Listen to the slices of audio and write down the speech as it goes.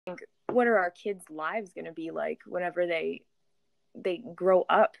think, what are our kids' lives going to be like whenever they grow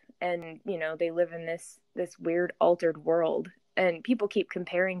up and, you know, they live in this weird altered world? And people keep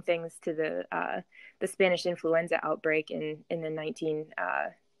comparing things to the Spanish influenza outbreak in the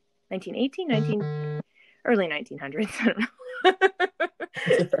 1918, 19 early 1900s. I don't know.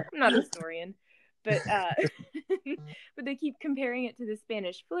 I'm not a historian, but but they keep comparing it to the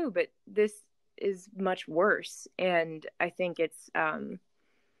Spanish flu, but this is much worse. And I think it's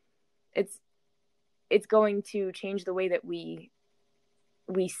it's going to change the way that we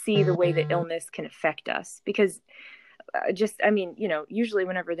see the way that illness can affect us. Because I mean, you know, usually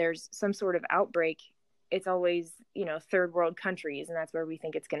whenever there's some sort of outbreak, it's always, you know, third world countries, and that's where we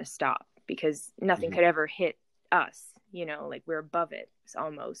think it's going to stop, because nothing could ever hit us, you know, like we're above it. It's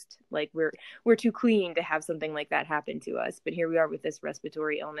almost like we're too clean to have something like that happen to us. But here we are with this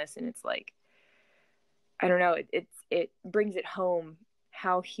respiratory illness, and it's like, I don't know, it brings it home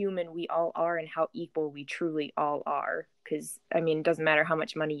how human we all are and how equal we truly all are. Because I mean, it doesn't matter how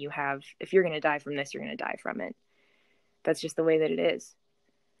much money you have, if you're going to die from this, you're going to die from it. That's just the way that it is.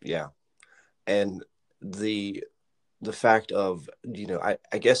 Yeah. And the fact of, you know,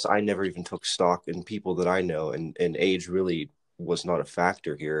 I guess I never even took stock in people that I know, and age really was not a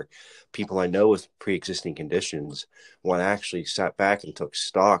factor here. People I know with pre-existing conditions, when I actually sat back and took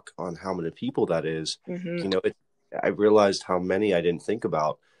stock on how many people that is, Mm-hmm. you know, I realized how many I didn't think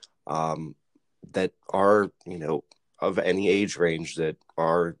about, that are, you know, of any age range that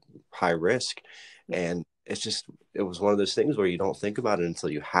are high risk. And it was one of those things where you don't think about it until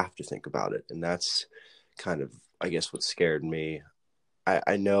you have to think about it. And that's kind of, I guess, what scared me.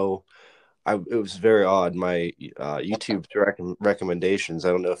 I know it was very odd. My YouTube's recommendations,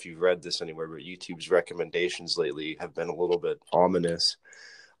 I don't know if you've read this anywhere, but YouTube's recommendations lately have been a little bit ominous.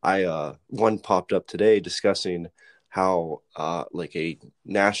 One popped up today discussing how like a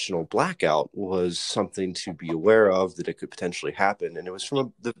national blackout was something to be aware of, that it could potentially happen. And it was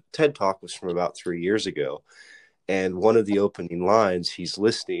the TED Talk was from about 3 years ago. And one of the opening lines, he's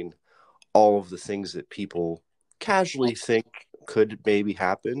listing all of the things that people casually think could maybe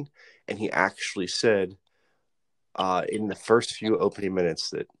happen. And he actually said in the first few opening minutes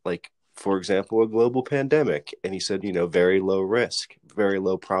that, like, for example, a global pandemic. And he said, you know, very low risk, very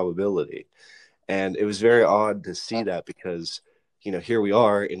low probability. And it was very odd to see that, because, you know, here we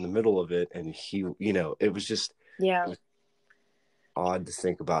are in the middle of it. And he, you know, it was just Yeah. it was odd to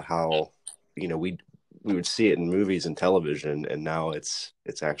think about how, you know, we would see it in movies and television, and now it's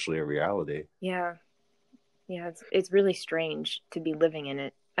actually a reality. Yeah. Yeah. It's really strange to be living in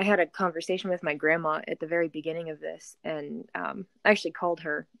it. I had a conversation with my grandma at the very beginning of this, and I actually called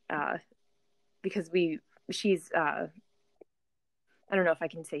her because she's I don't know if I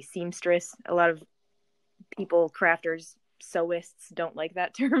can say seamstress. A lot of people, crafters, sewists, don't like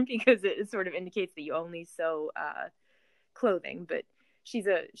that term because it sort of indicates that you only sew clothing. But she's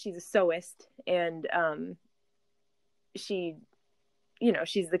a sewist, and she, you know,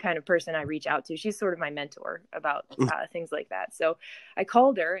 she's the kind of person I reach out to. She's sort of my mentor about things like that. So I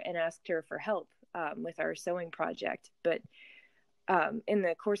called her and asked her for help with our sewing project. But in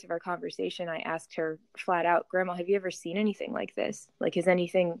the course of our conversation, I asked her flat out, Grandma, have you ever seen anything like this? Like, is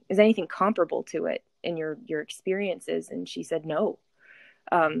anything comparable to it in your experiences? And she said, no.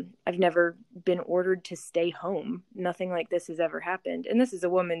 I've never been ordered to stay home. Nothing like this has ever happened. And this is a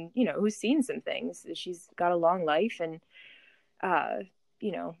woman, you know, who's seen some things. She's got a long life, and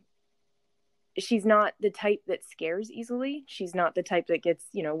you know, she's not the type that scares easily. She's not the type that gets,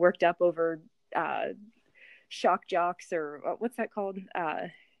 you know, worked up over shock jocks, or what's that called?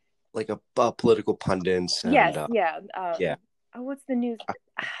 Like a political pundits Yes, and yeah. yeah. Oh, what's the news?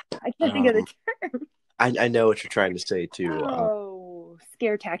 I can't think of the Um, term. I know what you're trying to say too. Oh,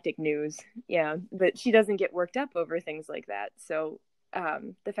 scare tactic news. Yeah, but she doesn't get worked up over things like that. So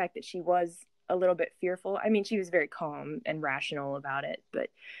the fact that she was a little bit fearful, I mean, she was very calm and rational about it, but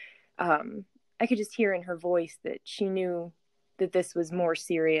I could just hear in her voice that she knew that this was more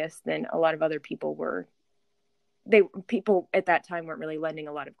serious than a lot of other people were. People at that time weren't really lending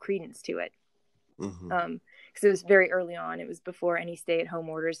a lot of credence to it. Mhm. Because it was very early on. It was before any stay-at-home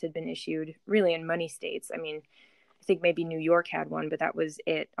orders had been issued, really, in many states. I mean, I think maybe New York had one, but that was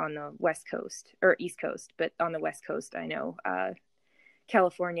it on the West Coast or East Coast. But on the West Coast, I know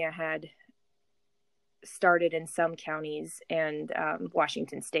California had started in some counties, and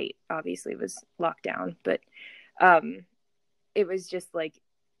Washington State obviously was locked down. But um, it was just like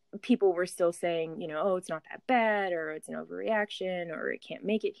people were still saying, you know, oh, it's not that bad, or it's an overreaction, or it can't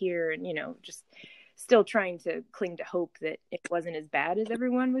make it here, and, you know, just still trying to cling to hope that it wasn't as bad as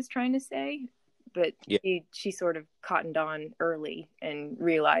everyone was trying to say. but Yeah. she sort of cottoned on early and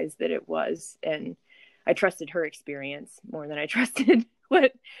realized that it was, and I trusted her experience more than I trusted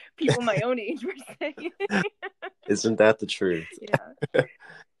what people my own age were saying. Isn't that the truth? Yeah.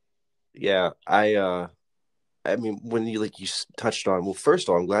 Yeah. I mean, when you touched on, well, first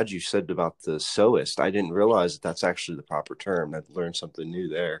of all, I'm glad you said about the sewist. I didn't realize that that's actually the proper term. I learned something new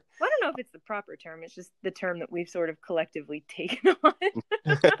there. Well, I don't know if it's the proper term. It's just the term that we've sort of collectively taken on.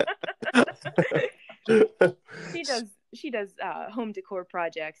 She does home decor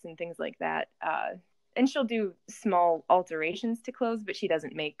projects and things like that. And she'll do small alterations to clothes, but she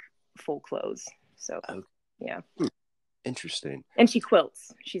doesn't make full clothes. So, Okay. yeah. Interesting. And she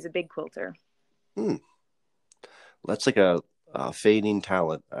quilts. She's a big quilter. That's like a fading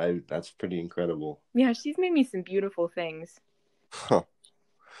talent. That's pretty incredible. Yeah, she's made me some beautiful things. Huh.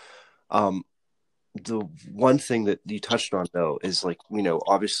 The one thing that you touched on though is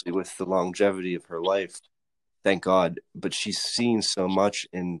obviously with the longevity of her life, thank God, but she's seen so much,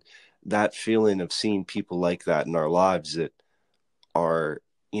 and that feeling of seeing people like that in our lives that are,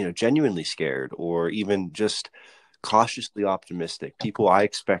 genuinely scared or even just cautiously optimistic. People I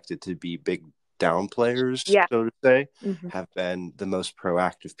expected to be big down players, Yeah. so to say, Mm-hmm. have been the most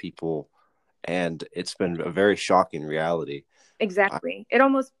proactive people, and it's been a very shocking reality. Exactly. It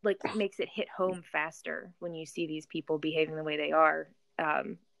almost makes it hit home faster when you see these people behaving the way they are.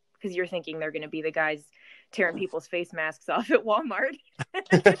 Because you're thinking they're going to be the guys tearing people's face masks off at Walmart.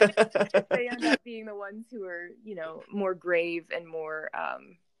 They end up being the ones who are, more grave and more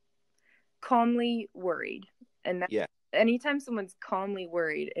calmly worried. And Yeah. Anytime someone's calmly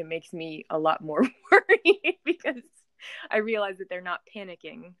worried, it makes me a lot more worried because I realize that they're not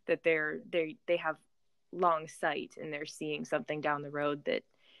panicking, that they have long sight and they're seeing something down the road that,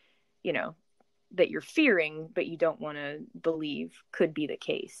 that you're fearing, but you don't want to believe could be the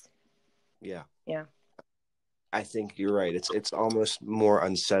case. Yeah. Yeah. I think you're right. It's almost more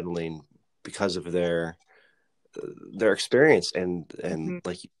unsettling because of their experience, and Mm-hmm.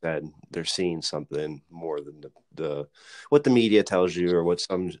 like you said, they're seeing something more than the what the media tells you or what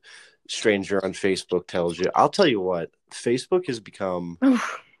some stranger on Facebook tells you. I'll tell you what, Facebook has become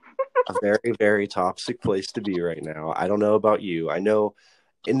a very, very toxic place to be right now. I don't know about you. I know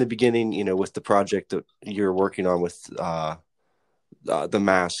in the beginning, with the project that you're working on with the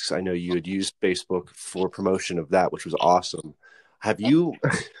masks, I know you had used Facebook for promotion of that, which was awesome. Have you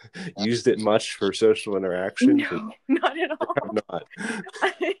used it much for social interaction? No, not at all. I'm not.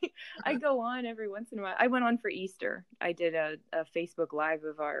 I go on every once in a while. I went on for Easter. I did a Facebook Live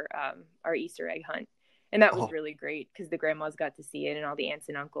of our Easter egg hunt, and that was really great because the grandmas got to see it and all the aunts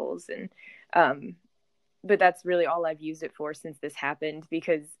and uncles. And but that's really all I've used it for since this happened,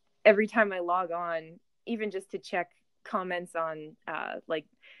 because every time I log on, even just to check comments on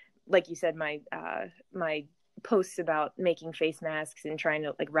like you said, my posts about making face masks and trying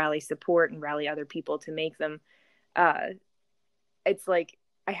to rally support and rally other people to make them, it's like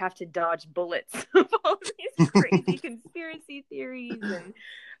I have to dodge bullets of all these crazy conspiracy theories and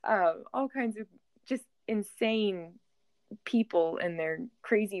all kinds of just insane people and their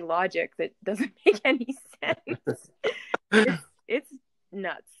crazy logic that doesn't make any sense. It's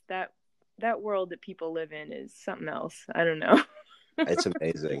nuts. That world that people live in is something else. I don't know. It's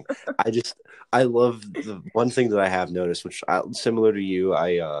amazing. I love the one thing that I have noticed, which similar to you,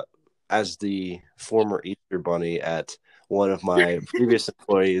 as the former Easter bunny at one of my previous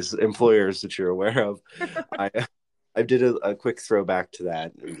employers that you're aware of, I did a quick throwback to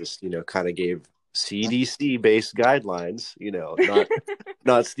that and just, kind of gave CDC based guidelines,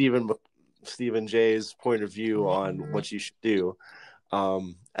 not Stephen Jay's point of view on what you should do,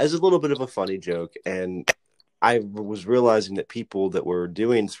 as a little bit of a funny joke. And I was realizing that people that were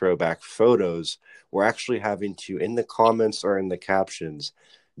doing throwback photos were actually having to, in the comments or in the captions,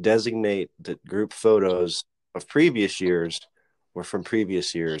 designate that group photos of previous years were from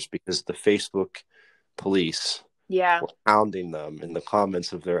previous years, because the Facebook police were hounding them in the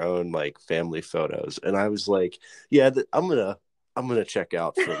comments of their own family photos. And I was like, yeah, I'm gonna check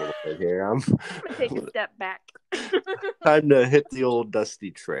out for a little bit here. I'm gonna take a step back. Time to hit the old dusty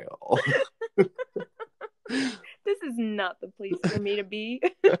trail. This is not the place for me to be.